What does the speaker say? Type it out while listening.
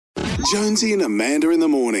Jonesy and Amanda in the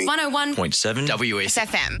morning. 101.7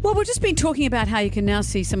 WSFM. Well, we've just been talking about how you can now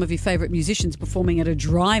see some of your favourite musicians performing at a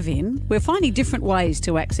drive-in. We're finding different ways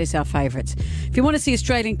to access our favourites. If you want to see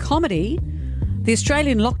Australian comedy, the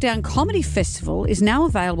Australian Lockdown Comedy Festival is now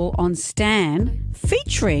available on Stan,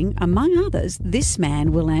 featuring, among others, this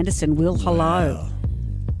man, Will Anderson. Will, hello.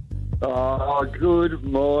 Oh, good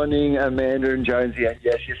morning, Amanda and Jonesy. And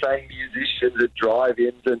yes, you're saying musicians at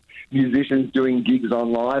drive-ins and musicians doing gigs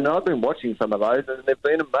online. I've been watching some of those and they've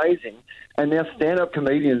been amazing. And now stand-up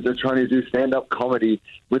comedians are trying to do stand-up comedy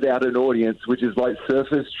without an audience, which is like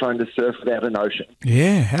surfers trying to surf without an ocean.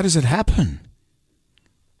 Yeah, how does it happen?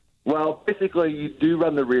 Well, basically, you do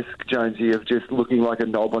run the risk, Jonesy, of just looking like a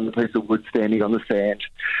knob on a piece of wood standing on the sand.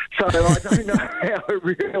 So I don't know how it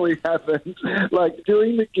really happens. Like,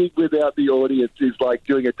 doing the gig without the audience is like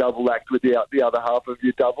doing a double act without the other half of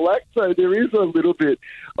your double act. So there is a little bit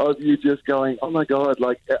of you just going, oh, my God.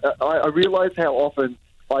 Like, I realise how often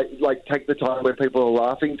I, like, take the time when people are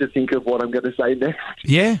laughing to think of what I'm going to say next.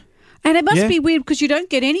 Yeah. And it must be weird because you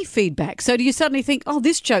don't get any feedback. So do you suddenly think, oh,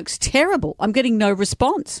 this joke's terrible. I'm getting no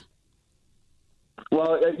response.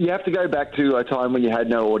 Well, you have to go back to a time when you had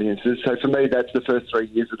no audiences. So for me, that's the first 3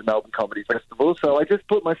 years of the Melbourne Comedy Festival. So I just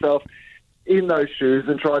put myself in those shoes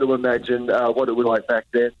and try to imagine what it was like back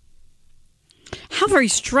then. How very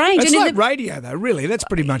strange. It's like radio, though, really. That's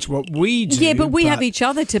pretty much what we do. Yeah, but we have each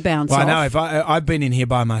other to bounce off. I know. If I've been in here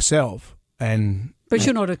by myself and... But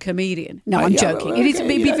you're not a comedian. No, I'm joking. It is.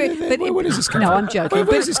 Where does this come from? No, I'm joking.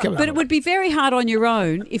 Where does this come from? But it would be very hard on your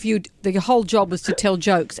own if the whole job was to tell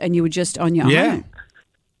jokes and you were just on your own.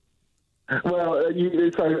 Well,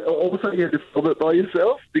 so also you had to film it by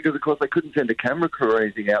yourself because, of course, they couldn't send a camera crew or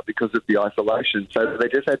anything out because of the isolation. So they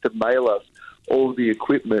just had to mail us all the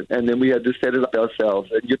equipment, and then we had to set it up ourselves.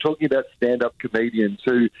 And you're talking about stand-up comedians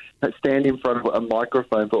who stand in front of a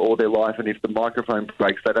microphone for all their life, and if the microphone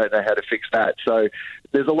breaks, they don't know how to fix that. So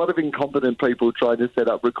there's a lot of incompetent people trying to set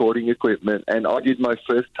up recording equipment, and I did my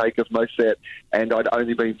first take of my set, and I'd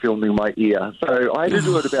only been filming my ear. So I had to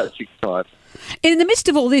do it about 6 times. In the midst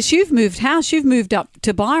of all this, you've moved house. You've moved up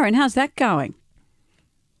to Byron. How's that going?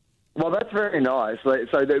 Well, that's very nice. So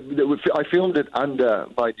I filmed it under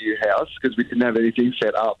my new house because we didn't have anything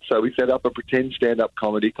set up. So we set up a pretend stand-up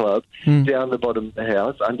comedy club down the bottom of the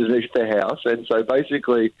house, underneath the house. And so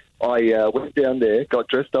basically I went down there, got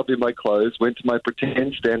dressed up in my clothes, went to my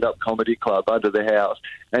pretend stand-up comedy club under the house,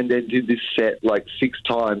 and then did this set like 6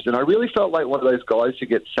 times. And I really felt like one of those guys who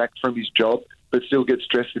gets sacked from his job but still gets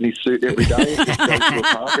dressed in his suit every day and just goes to a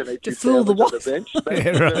park and eats his sandwich on the bench.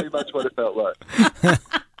 That's very much what it felt like.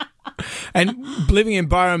 And living in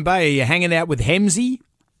Byron Bay, are you hanging out with Hemsy?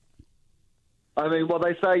 I mean, well,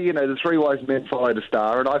 they say, the 3 wise men followed a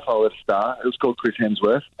star, and I followed a star. It was called Chris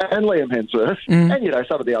Hemsworth and Liam Hemsworth and,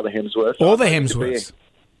 some of the other Hemsworths. All the Hemsworths.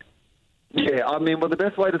 Yeah, I mean, well, the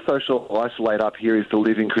best way to social isolate up here is to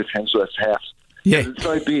live in Chris Hemsworth's house. Yeah. It's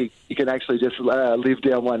so big, you can actually just live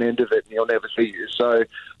down one end of it and he'll never see you. So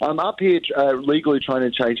I'm up here legally trying to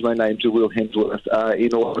change my name to Will Hemsworth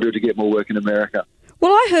in order to get more work in America.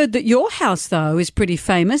 Well, I heard that your house, though, is pretty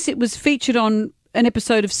famous. It was featured on an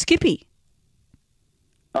episode of Skippy.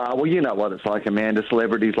 Well, you know what it's like, Amanda.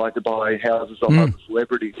 Celebrities like to buy houses off other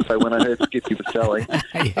celebrities. So when I heard Skippy was selling,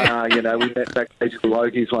 we met backstage at the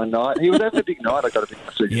Logies one night. He was having a big night, I got to be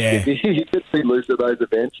honest with you. Skippy. He gets pretty loose at those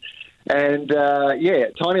events. And,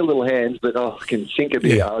 tiny little hands, but can sink a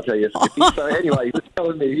bit, I'll tell you, Skippy. So anyway, he was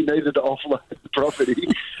telling me he needed to offload the property.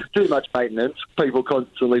 Too much maintenance, people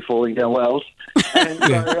constantly falling down wells. And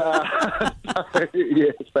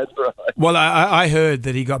yes, that's right. Well, I heard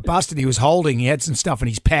that he got busted. He had some stuff in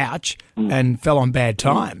his pouch and fell on bad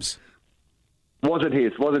times. Wasn't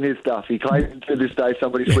his stuff. He claimed to this day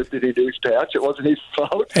somebody slipped it into his pouch. It wasn't his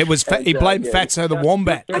fault. It was. He blamed Fatso the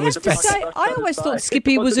Wombat. I have to say, I always thought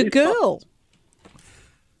Skippy was a girl.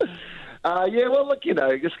 Well, look,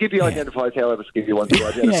 Skippy identifies however Skippy wants to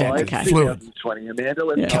identify. Yeah, okay. It's 2020,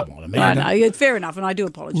 Amanda. Come on, Amanda. I know, it's fair enough, and I do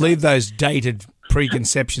apologise. Leave those dated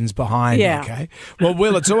preconceptions behind, okay? Well,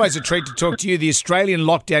 Will, it's always a treat to talk to you. The Australian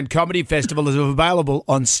Lockdown Comedy Festival is available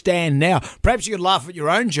on Stan now. Perhaps you could laugh at your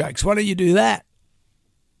own jokes. Why don't you do that?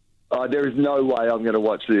 There is no way I'm going to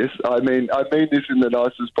watch this. I mean this in the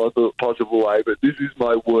nicest possible way, but this is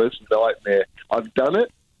my worst nightmare. I've done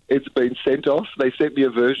it. It's been sent off. They sent me a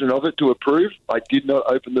version of it to approve. I did not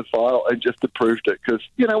open the file and just approved it because,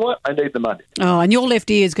 you know what? I need the money. Oh, and your left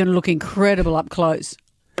ear is going to look incredible up close.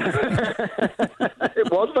 It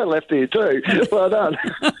was my left ear too. Well done.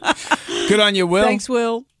 Good on you, Will. Thanks,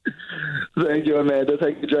 Will. Thank you, Amanda.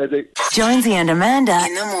 Thank you, Josie. Jonesy and Amanda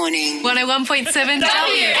in the morning. 101.7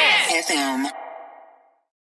 WSFM.